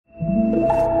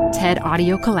TED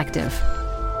Audio Collective.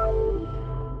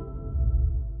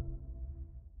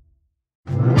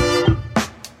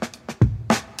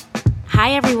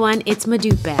 Hi everyone, it's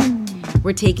Modupe.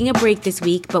 We're taking a break this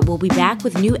week, but we'll be back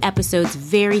with new episodes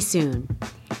very soon.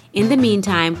 In the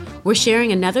meantime, we're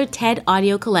sharing another TED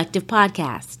Audio Collective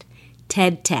podcast,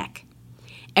 TED Tech.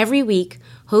 Every week,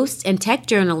 host and tech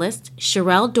journalist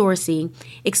Sherelle Dorsey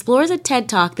explores a TED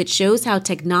Talk that shows how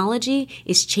technology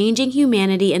is changing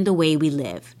humanity and the way we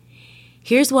live.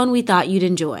 Here's one we thought you'd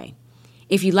enjoy.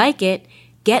 If you like it,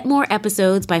 get more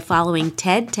episodes by following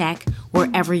TED Tech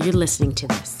wherever you're listening to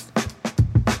this.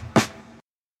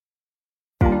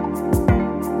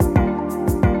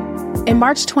 In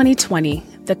March 2020,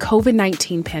 the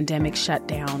COVID-19 pandemic shut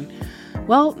down,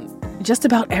 well, just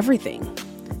about everything.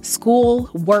 School,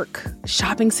 work,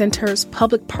 shopping centers,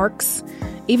 public parks,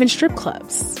 even strip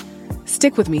clubs.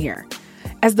 Stick with me here.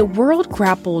 As the world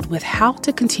grappled with how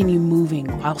to continue moving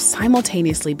while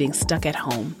simultaneously being stuck at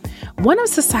home, one of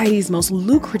society's most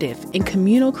lucrative and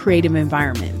communal creative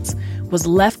environments was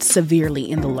left severely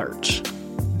in the lurch.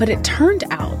 But it turned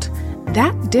out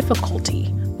that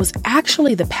difficulty was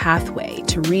actually the pathway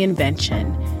to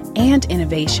reinvention and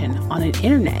innovation on an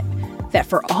internet that,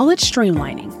 for all its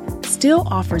streamlining, still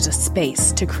offers a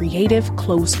space to creative,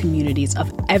 closed communities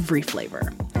of every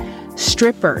flavor.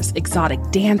 Strippers, exotic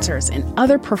dancers, and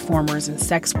other performers and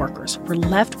sex workers were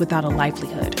left without a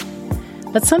livelihood.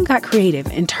 But some got creative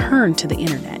and turned to the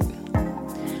internet.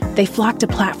 They flocked to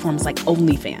platforms like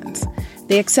OnlyFans.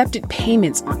 They accepted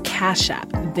payments on Cash App,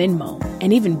 Venmo,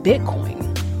 and even Bitcoin.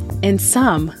 And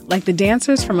some, like the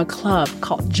dancers from a club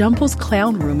called Jumbo's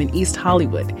Clown Room in East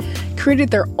Hollywood,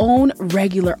 created their own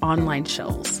regular online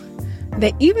shows.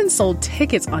 They even sold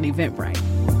tickets on Eventbrite.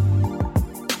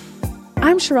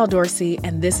 I'm Sherelle Dorsey,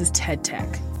 and this is TED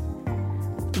Tech.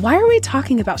 Why are we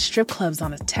talking about strip clubs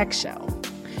on a tech show?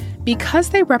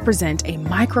 Because they represent a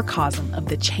microcosm of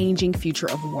the changing future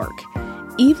of work,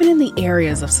 even in the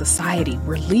areas of society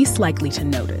we're least likely to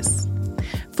notice.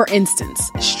 For instance,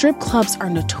 strip clubs are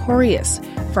notorious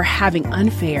for having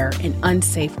unfair and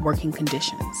unsafe working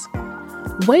conditions.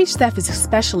 Wage theft is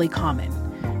especially common.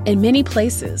 In many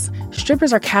places,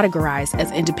 strippers are categorized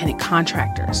as independent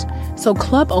contractors, so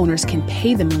club owners can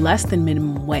pay them less than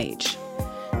minimum wage.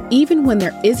 Even when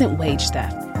there isn't wage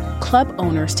theft, club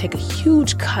owners take a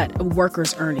huge cut of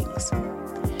workers' earnings.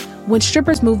 When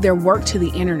strippers moved their work to the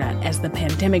internet as the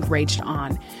pandemic raged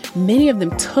on, many of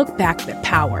them took back their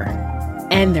power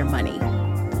and their money.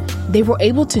 They were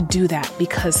able to do that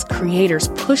because creators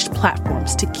pushed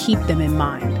platforms to keep them in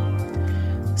mind.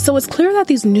 So it's clear that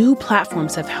these new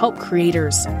platforms have helped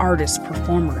creators, artists,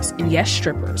 performers, and yes,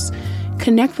 strippers,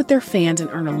 connect with their fans and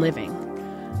earn a living.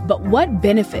 But what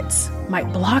benefits might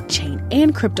blockchain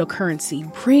and cryptocurrency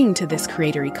bring to this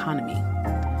creator economy?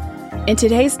 In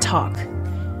today's talk,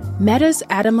 Meta's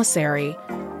Adam Mosseri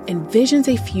envisions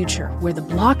a future where the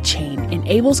blockchain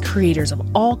enables creators of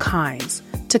all kinds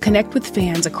to connect with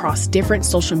fans across different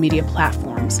social media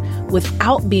platforms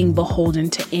without being beholden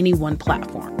to any one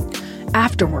platform.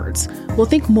 Afterwards, we'll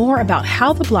think more about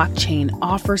how the blockchain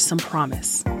offers some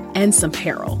promise and some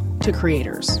peril to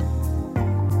creators.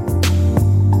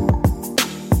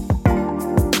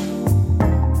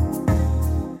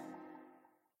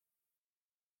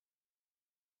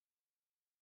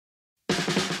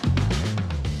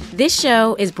 This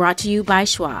show is brought to you by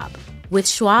Schwab. With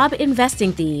Schwab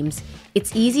investing themes,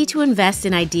 it's easy to invest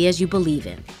in ideas you believe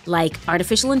in, like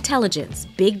artificial intelligence,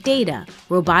 big data,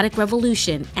 robotic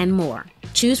revolution, and more.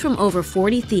 Choose from over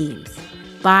 40 themes.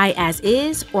 Buy as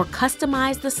is or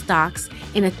customize the stocks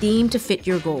in a theme to fit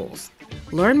your goals.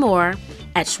 Learn more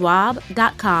at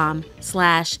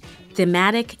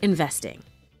schwab.com/thematic investing.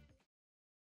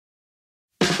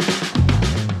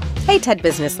 Hey, TED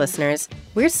Business listeners.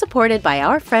 We're supported by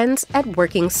our friends at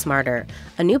Working Smarter,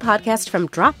 a new podcast from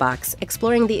Dropbox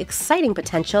exploring the exciting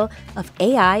potential of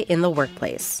AI in the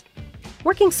workplace.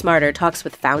 Working Smarter talks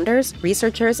with founders,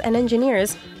 researchers, and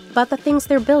engineers about the things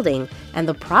they're building and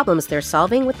the problems they're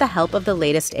solving with the help of the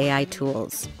latest AI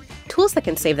tools. Tools that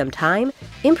can save them time,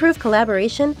 improve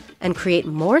collaboration, and create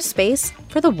more space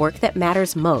for the work that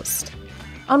matters most.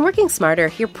 On Working Smarter,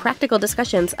 hear practical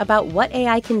discussions about what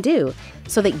AI can do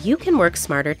so that you can work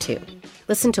smarter too.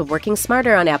 Listen to Working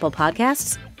Smarter on Apple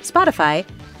Podcasts, Spotify,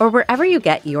 or wherever you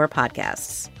get your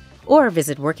podcasts. Or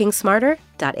visit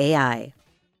workingsmarter.ai.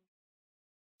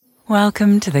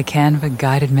 Welcome to the Canva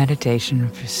guided meditation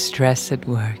for stress at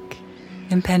work.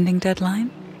 Impending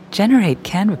deadline? Generate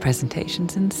Canva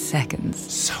presentations in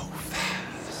seconds. So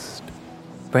fast.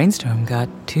 Brainstorm got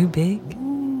too big?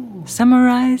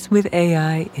 Summarize with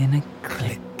AI in a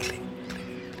click.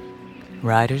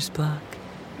 Writer's block?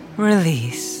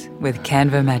 Release with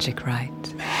Canva Magic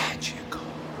Write. Magical.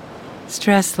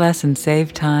 Stress less and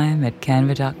save time at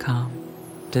canva.com.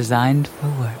 Designed for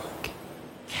work.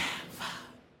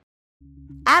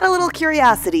 Add a little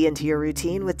curiosity into your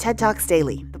routine with TED Talks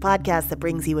Daily, the podcast that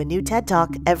brings you a new TED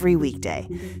Talk every weekday.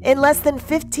 In less than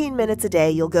 15 minutes a day,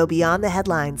 you'll go beyond the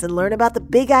headlines and learn about the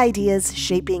big ideas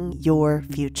shaping your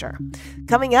future.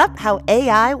 Coming up, how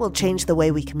AI will change the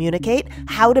way we communicate,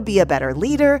 how to be a better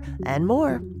leader, and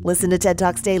more. Listen to TED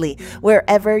Talks Daily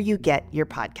wherever you get your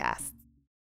podcasts.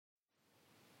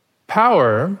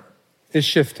 Power is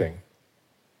shifting.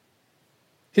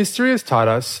 History has taught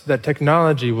us that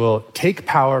technology will take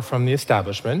power from the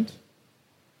establishment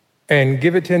and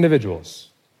give it to individuals,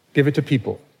 give it to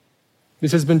people.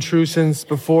 This has been true since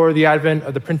before the advent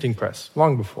of the printing press,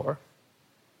 long before.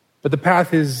 But the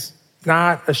path is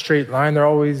not a straight line. There are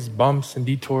always bumps and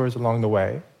detours along the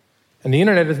way, and the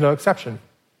internet is no exception.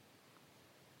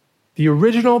 The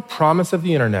original promise of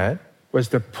the internet was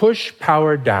to push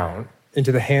power down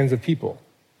into the hands of people,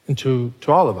 to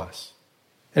all of us.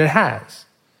 And it has.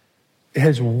 It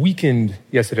has weakened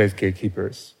yesterday's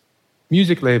gatekeepers.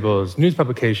 Music labels, news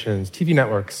publications, TV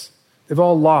networks, they've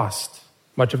all lost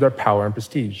much of their power and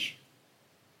prestige.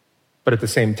 But at the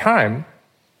same time,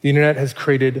 the internet has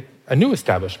created a new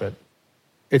establishment.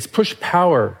 It's pushed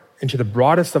power into the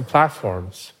broadest of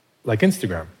platforms, like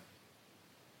Instagram.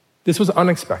 This was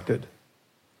unexpected.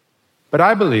 But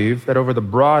I believe that over the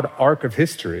broad arc of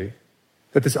history,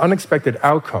 that this unexpected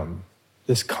outcome,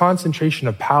 this concentration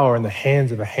of power in the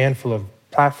hands of a handful of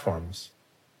platforms,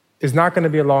 is not going to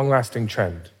be a long-lasting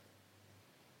trend.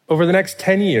 Over the next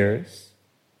 10 years,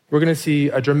 we're going to see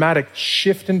a dramatic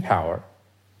shift in power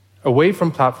away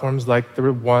from platforms like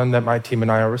the one that my team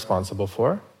and I are responsible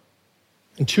for,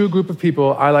 and to a group of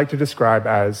people I like to describe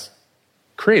as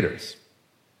creators.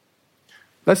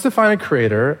 Let's define a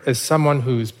creator as someone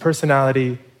whose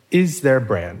personality is their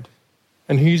brand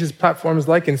and who uses platforms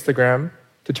like Instagram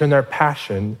to turn their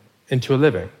passion into a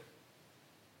living.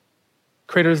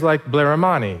 Creators like Blair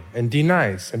Romani and D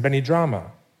Nice and Benny Drama.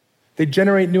 They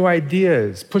generate new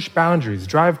ideas, push boundaries,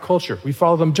 drive culture. We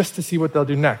follow them just to see what they'll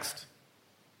do next.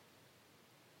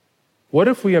 What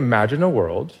if we imagine a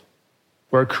world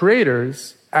where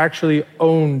creators actually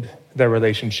owned their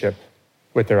relationship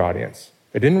with their audience?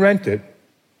 They didn't rent it,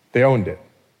 they owned it.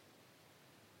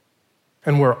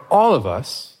 And where all of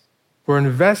us were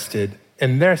invested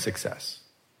in their success.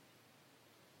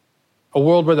 A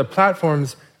world where the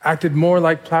platforms acted more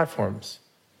like platforms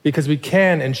because we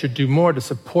can and should do more to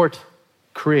support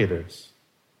creators.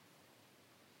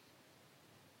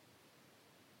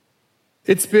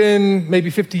 It's been maybe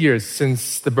 50 years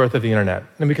since the birth of the internet,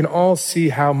 and we can all see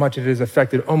how much it has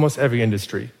affected almost every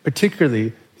industry,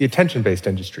 particularly the attention-based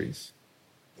industries.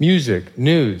 Music,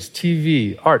 news,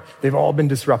 TV, art, they've all been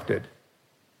disrupted.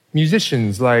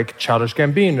 Musicians like Childish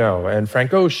Gambino and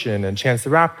Frank Ocean and Chance the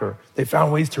Rapper, they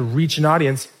found ways to reach an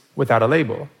audience without a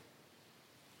label.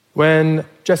 When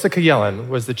Jessica Yellen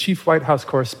was the chief White House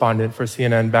correspondent for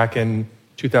CNN back in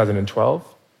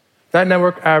 2012, that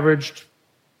network averaged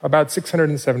about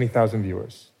 670,000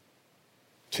 viewers.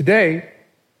 Today,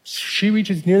 she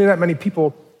reaches nearly that many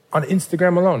people on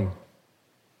Instagram alone.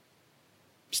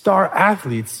 Star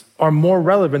athletes are more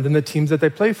relevant than the teams that they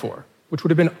play for, which would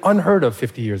have been unheard of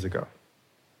 50 years ago.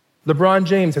 LeBron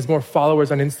James has more followers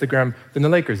on Instagram than the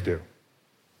Lakers do.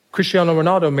 Cristiano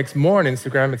Ronaldo makes more on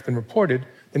Instagram, it's been reported,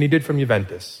 than he did from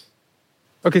Juventus.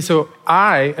 Okay, so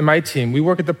I and my team, we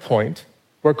work at the point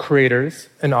where creators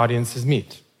and audiences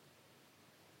meet.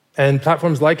 And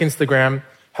platforms like Instagram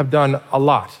have done a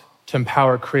lot to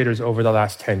empower creators over the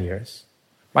last 10 years.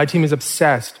 My team is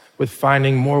obsessed with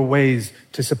finding more ways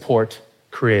to support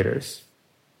creators.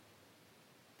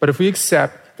 But if we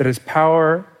accept that as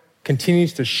power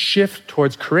continues to shift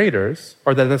towards creators,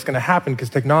 or that that's going to happen because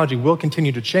technology will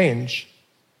continue to change,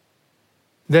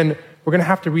 then we're going to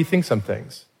have to rethink some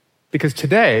things. Because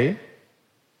today,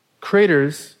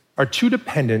 creators are too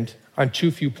dependent on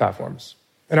too few platforms,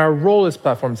 and our role as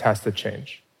platforms has to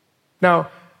change. Now,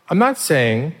 I'm not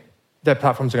saying that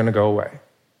platforms are going to go away.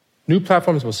 New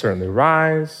platforms will certainly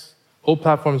rise, old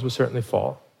platforms will certainly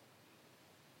fall.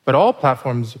 But all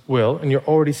platforms will, and you're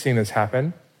already seeing this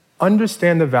happen,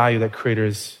 understand the value that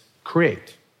creators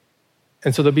create.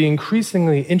 And so they'll be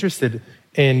increasingly interested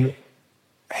in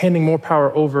handing more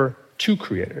power over to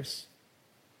creators.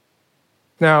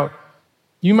 Now,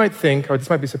 you might think, or this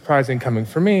might be surprising coming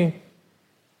from me,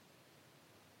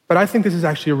 but I think this is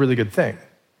actually a really good thing.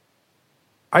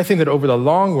 I think that over the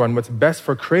long run, what's best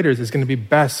for creators is going to be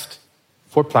best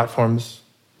for platforms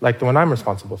like the one I'm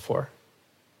responsible for.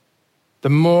 the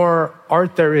more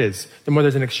art there is, the more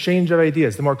there's an exchange of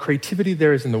ideas, the more creativity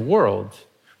there is in the world,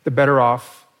 the better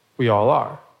off we all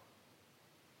are.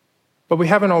 But we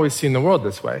haven't always seen the world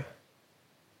this way.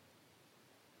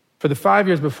 For the 5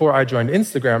 years before I joined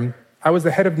Instagram, I was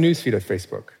the head of newsfeed at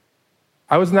Facebook.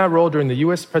 I was in that role during the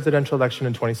US presidential election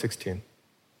in 2016.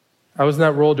 I was in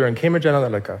that role during Cambridge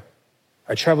Analytica.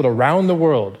 I traveled around the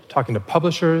world talking to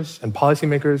publishers and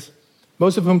policymakers,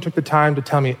 most of whom took the time to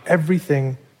tell me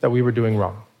everything that we were doing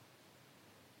wrong.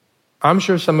 I'm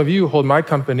sure some of you hold my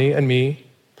company and me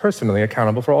personally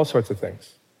accountable for all sorts of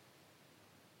things.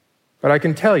 But I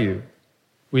can tell you,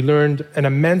 we learned an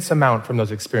immense amount from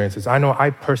those experiences. I know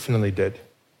I personally did.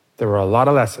 There were a lot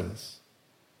of lessons.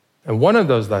 And one of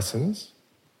those lessons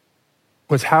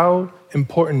was how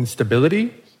important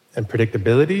stability and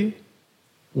predictability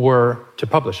were to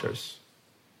publishers.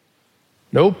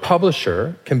 No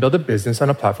publisher can build a business on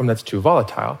a platform that's too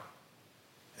volatile.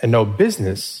 And no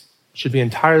business should be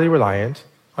entirely reliant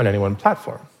on any one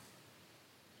platform.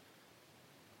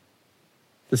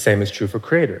 The same is true for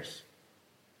creators.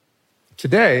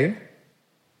 Today,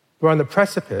 we're on the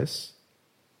precipice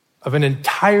of an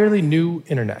entirely new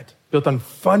internet built on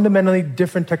fundamentally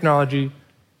different technology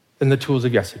than the tools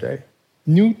of yesterday.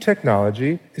 New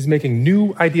technology is making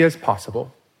new ideas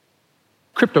possible.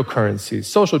 Cryptocurrencies,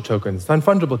 social tokens,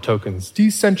 non-fungible tokens,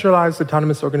 decentralized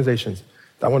autonomous organizations.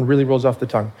 That one really rolls off the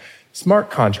tongue.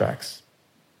 Smart contracts.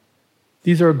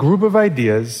 These are a group of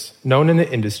ideas known in the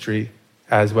industry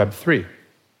as Web3.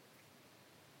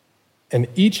 And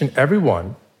each and every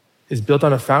one is built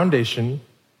on a foundation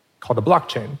called a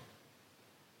blockchain.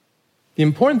 The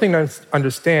important thing to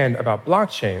understand about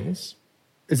blockchains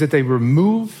is that they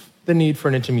remove the need for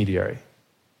an intermediary.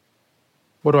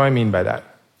 What do I mean by that?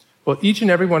 Well, each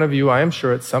and every one of you, I am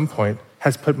sure at some point,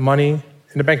 has put money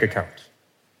in a bank account.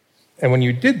 And when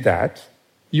you did that,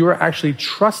 you were actually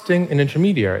trusting an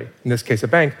intermediary, in this case a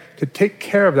bank, to take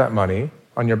care of that money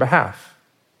on your behalf.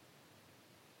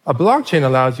 A blockchain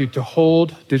allows you to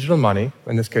hold digital money,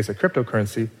 in this case a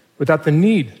cryptocurrency, without the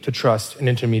need to trust an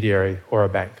intermediary or a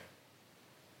bank.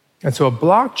 And so a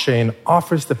blockchain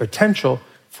offers the potential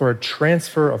for a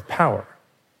transfer of power.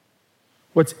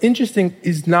 What's interesting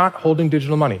is not holding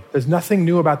digital money. There's nothing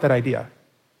new about that idea.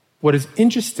 What is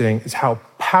interesting is how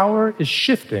power is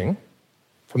shifting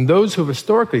from those who have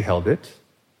historically held it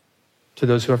to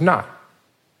those who have not.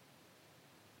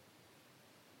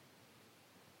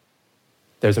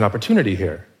 There's an opportunity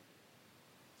here.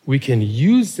 We can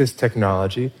use this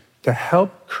technology to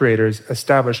help creators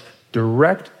establish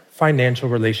direct financial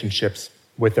relationships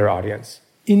with their audience,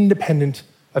 independent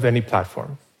of any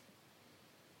platform.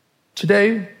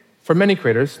 Today, for many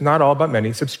creators, not all but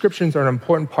many, subscriptions are an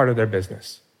important part of their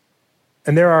business.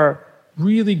 And there are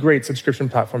really great subscription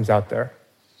platforms out there.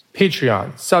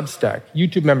 Patreon, Substack,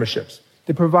 YouTube memberships,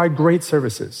 they provide great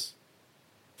services.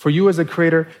 For you as a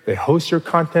creator, they host your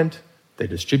content, they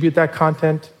distribute that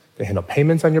content, they handle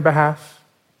payments on your behalf.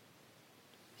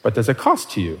 But there's a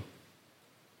cost to you.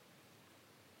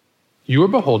 You are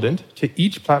beholden to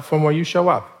each platform where you show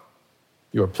up.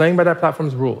 You are playing by that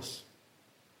platform's rules.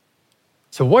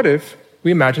 So what if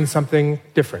we imagine something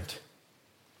different?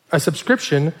 A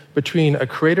subscription between a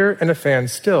creator and a fan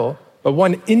still, but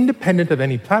one independent of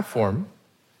any platform,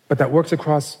 but that works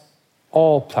across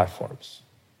all platforms.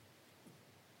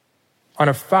 On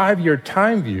a 5-year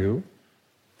time view,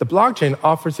 the blockchain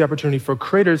offers the opportunity for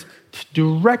creators to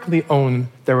directly own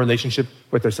their relationship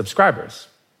with their subscribers.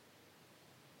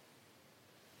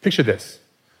 Picture this.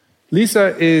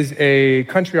 Lisa is a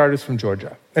country artist from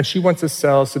Georgia, and she wants to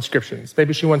sell subscriptions.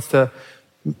 Maybe she wants to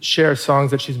share songs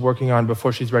that she's working on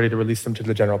before she's ready to release them to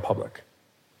the general public.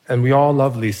 And we all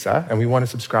love Lisa, and we want to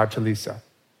subscribe to Lisa.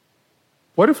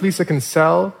 What if Lisa can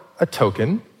sell a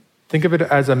token, think of it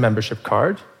as a membership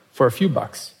card, for a few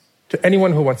bucks to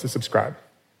anyone who wants to subscribe?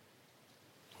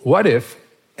 What if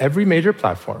every major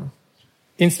platform,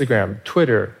 Instagram,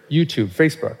 Twitter, YouTube,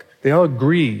 Facebook, they all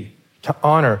agree to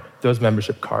honor those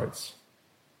membership cards?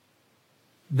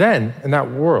 Then, in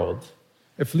that world,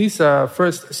 if Lisa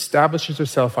first establishes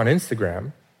herself on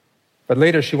Instagram, but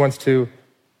later she wants to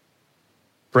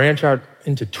branch out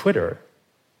into Twitter,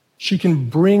 she can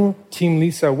bring Team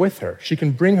Lisa with her. She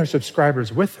can bring her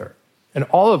subscribers with her. And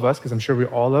all of us, because I'm sure we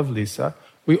all love Lisa,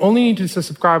 we only need to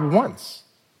subscribe once,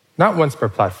 not once per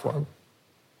platform.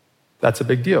 That's a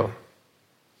big deal.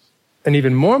 And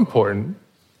even more important,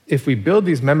 if we build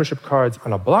these membership cards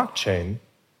on a blockchain,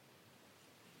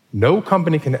 no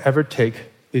company can ever take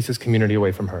Lisa's community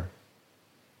away from her.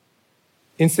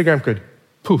 Instagram could,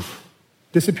 poof,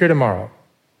 disappear tomorrow,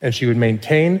 and she would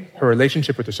maintain her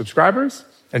relationship with her subscribers,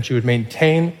 and she would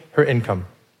maintain her income.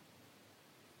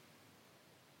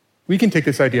 We can take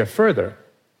this idea further.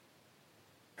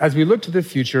 As we look to the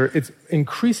future, it's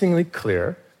increasingly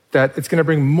clear that it's going to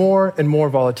bring more and more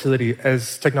volatility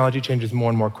as technology changes more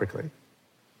and more quickly.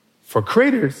 For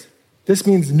creators, this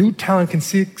means new talent can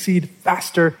succeed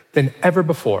faster than ever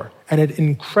before and at an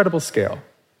incredible scale.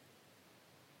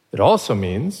 It also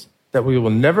means that we will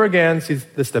never again see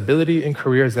the stability in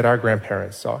careers that our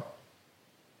grandparents saw.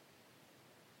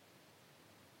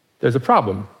 There's a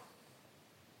problem.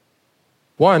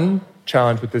 One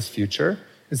challenge with this future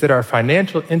is that our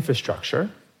financial infrastructure,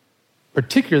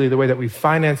 particularly the way that we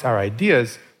finance our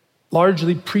ideas,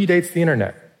 largely predates the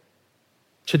internet.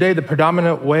 Today, the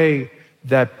predominant way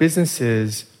that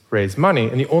businesses raise money,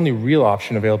 and the only real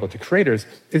option available to creators,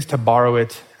 is to borrow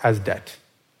it as debt.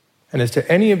 And as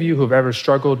to any of you who have ever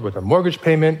struggled with a mortgage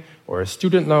payment or a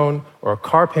student loan or a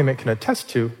car payment can attest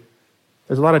to,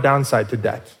 there's a lot of downside to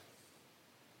debt.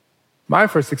 My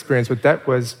first experience with debt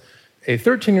was a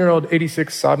 13-year-old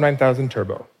 86 Saab 9000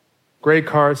 Turbo. Gray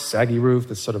car, saggy roof,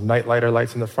 this sort of night lighter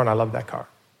lights in the front. I love that car.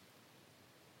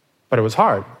 But it was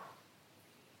hard.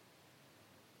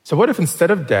 So what if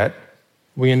instead of debt,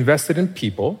 we invested in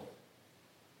people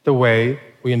the way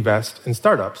we invest in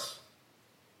startups?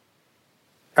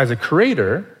 As a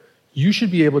creator, you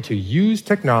should be able to use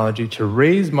technology to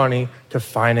raise money to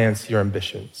finance your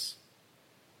ambitions.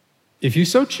 If you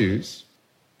so choose,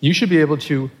 you should be able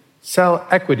to sell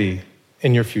equity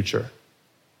in your future,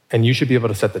 and you should be able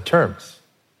to set the terms.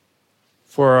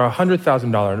 For a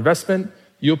 $100,000 investment,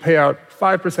 you'll pay out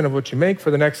 5% of what you make for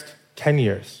the next 10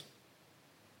 years.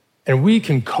 And we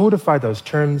can codify those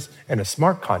terms in a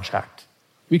smart contract.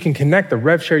 We can connect the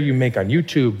rev share you make on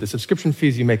YouTube, the subscription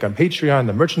fees you make on Patreon,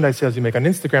 the merchandise sales you make on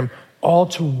Instagram, all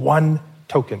to one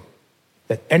token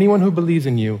that anyone who believes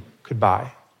in you could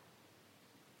buy.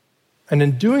 And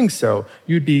in doing so,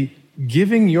 you'd be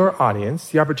giving your audience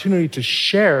the opportunity to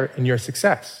share in your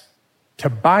success, to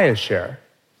buy a share,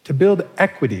 to build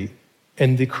equity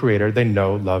in the creator they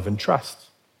know, love, and trust.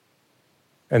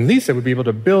 And Lisa would be able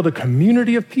to build a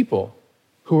community of people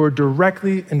who are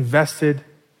directly invested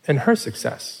in her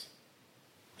success.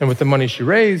 And with the money she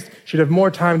raised, she'd have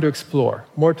more time to explore,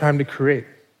 more time to create.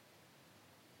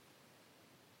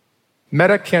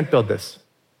 Meta can't build this.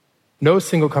 No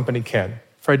single company can.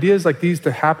 For ideas like these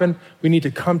to happen, we need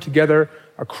to come together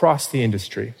across the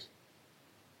industry.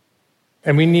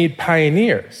 And we need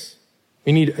pioneers.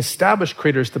 We need established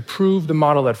creators to prove the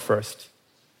model at first.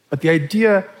 But the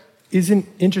idea isn't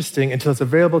interesting until it's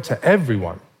available to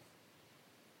everyone.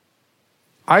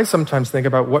 I sometimes think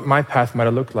about what my path might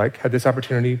have looked like had this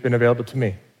opportunity been available to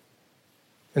me.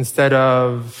 Instead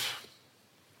of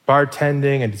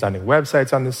bartending and designing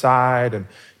websites on the side and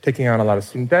taking on a lot of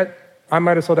student debt, I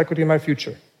might have sold equity in my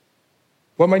future.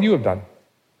 What might you have done?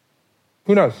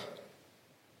 Who knows?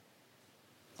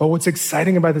 But what's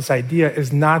exciting about this idea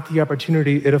is not the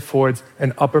opportunity it affords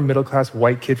an upper middle class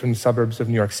white kid from the suburbs of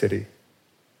New York City.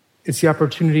 It's the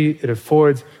opportunity it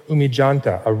affords Umi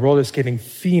Janta, a roller skating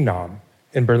phenom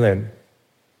in Berlin.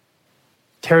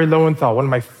 Terry Lowenthal, one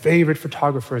of my favorite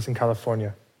photographers in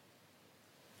California.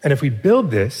 And if we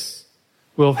build this,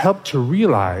 we'll help to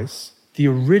realize the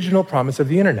original promise of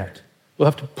the internet. We'll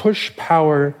have to push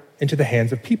power into the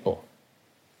hands of people,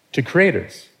 to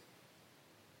creators.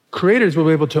 Creators will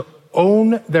be able to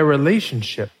own their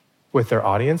relationship with their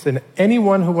audience, and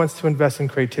anyone who wants to invest in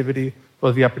creativity will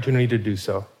have the opportunity to do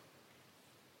so.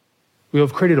 We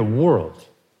have created a world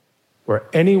where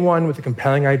anyone with a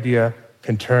compelling idea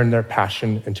can turn their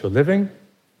passion into a living,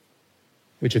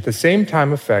 which at the same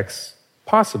time affects,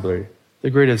 possibly,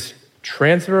 the greatest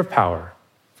transfer of power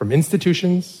from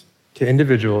institutions to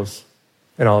individuals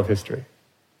in all of history.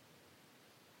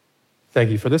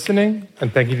 Thank you for listening,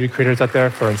 and thank you to the creators out there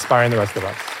for inspiring the rest of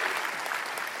us.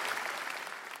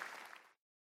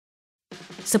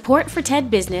 Support for TED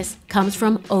Business comes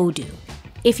from Odoo.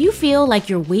 If you feel like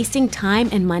you're wasting time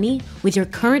and money with your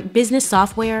current business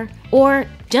software, or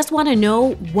just want to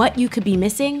know what you could be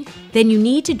missing, then you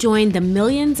need to join the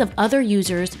millions of other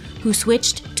users who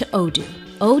switched to Odoo.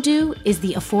 Odoo is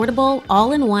the affordable,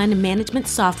 all-in-one management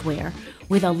software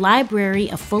with a library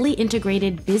of fully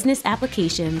integrated business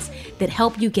applications that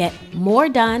help you get more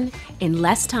done in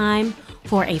less time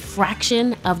for a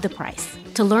fraction of the price.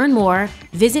 To learn more,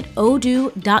 visit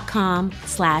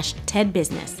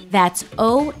odoo.com/TEDbusiness. That's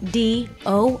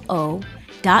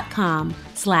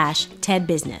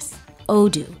odoo.com/TEDbusiness.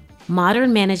 Odoo,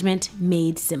 modern management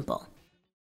made simple.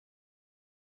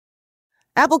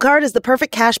 Apple Card is the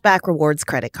perfect cashback rewards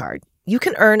credit card. you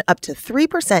can earn up to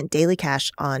 3% daily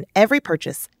cash on every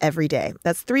purchase every day.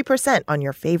 That's 3% on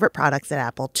your favorite products at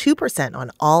Apple, 2% on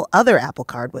all other Apple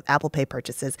Card with Apple Pay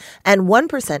purchases, and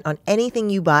 1% on anything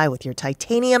you buy with your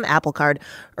titanium Apple Card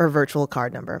or virtual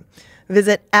card number.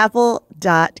 Visit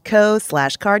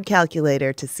apple.co/card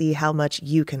calculator to see how much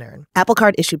you can earn. Apple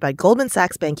Card issued by Goldman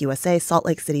Sachs Bank USA, Salt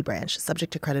Lake City branch.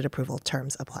 Subject to credit approval.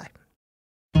 Terms apply.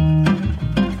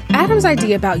 Adam's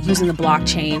idea about using the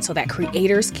blockchain so that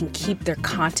creators can keep their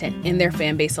content and their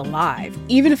fan base alive,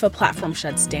 even if a platform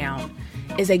shuts down,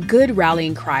 is a good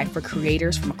rallying cry for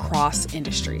creators from across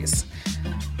industries.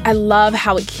 I love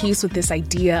how it keeps with this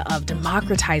idea of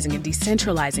democratizing and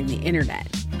decentralizing the internet,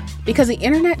 because the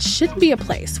internet shouldn't be a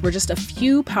place where just a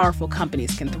few powerful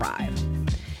companies can thrive.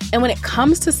 And when it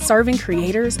comes to serving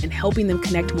creators and helping them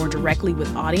connect more directly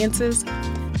with audiences,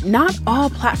 not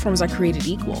all platforms are created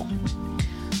equal.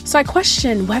 So I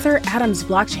question whether Adam's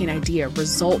blockchain idea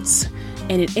results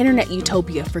in an internet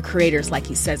utopia for creators like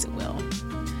he says it will.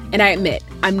 And I admit,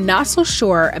 I'm not so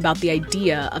sure about the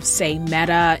idea of, say,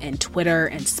 Meta and Twitter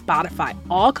and Spotify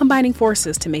all combining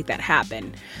forces to make that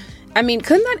happen. I mean,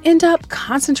 couldn't that end up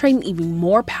concentrating even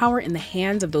more power in the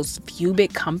hands of those few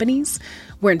big companies,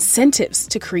 where incentives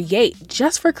to create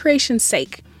just for creation's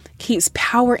sake keeps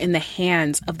power in the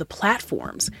hands of the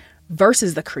platforms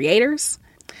versus the creators?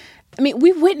 I mean,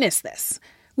 we've witnessed this.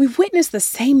 We've witnessed the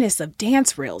sameness of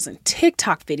dance reels and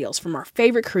TikTok videos from our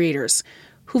favorite creators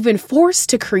who've been forced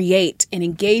to create and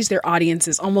engage their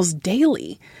audiences almost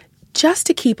daily just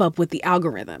to keep up with the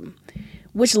algorithm,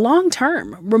 which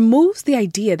long-term removes the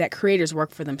idea that creators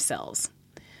work for themselves.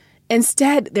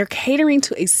 Instead, they're catering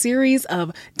to a series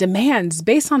of demands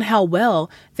based on how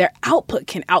well their output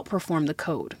can outperform the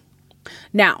code.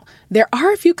 Now, there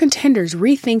are a few contenders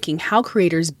rethinking how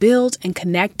creators build and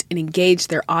connect and engage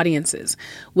their audiences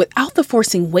without the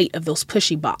forcing weight of those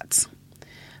pushy bots.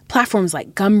 Platforms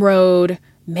like Gumroad,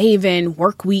 Maven,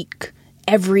 Workweek,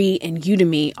 Every, and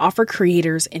Udemy offer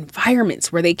creators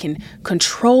environments where they can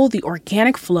control the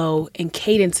organic flow and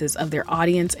cadences of their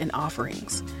audience and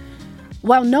offerings.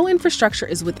 While no infrastructure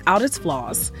is without its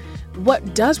flaws,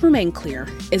 what does remain clear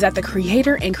is that the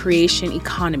creator and creation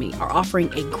economy are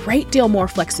offering a great deal more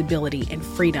flexibility and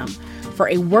freedom for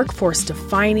a workforce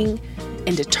defining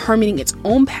and determining its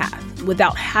own path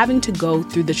without having to go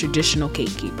through the traditional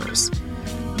gatekeepers.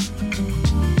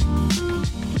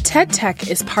 TED Tech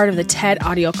is part of the TED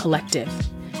Audio Collective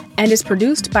and is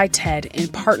produced by TED in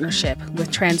partnership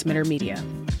with Transmitter Media.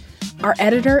 Our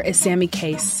editor is Sammy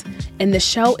Case, and the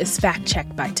show is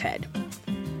fact-checked by TED.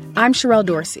 I'm Sherelle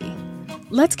Dorsey.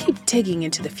 Let's keep digging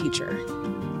into the future.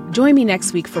 Join me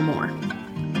next week for more.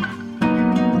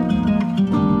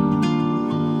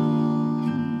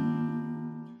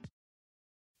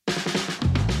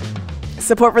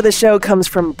 Support for the show comes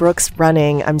from Brooks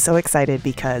Running. I'm so excited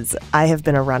because I have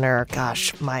been a runner,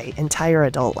 my entire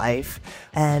adult life.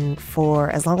 And for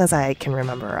as long as I can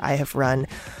remember, I have run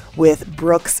with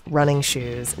Brooks running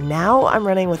shoes. Now I'm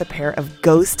running with a pair of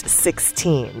Ghost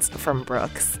 16s from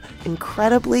Brooks.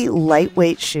 Incredibly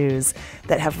lightweight shoes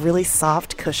that have really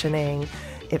soft cushioning.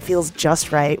 It feels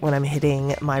just right when I'm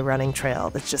hitting my running trail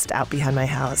that's just out behind my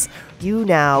house. You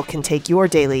now can take your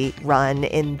daily run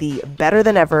in the better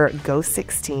than ever Ghost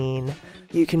 16.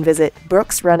 You can visit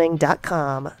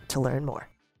brooksrunning.com to learn more.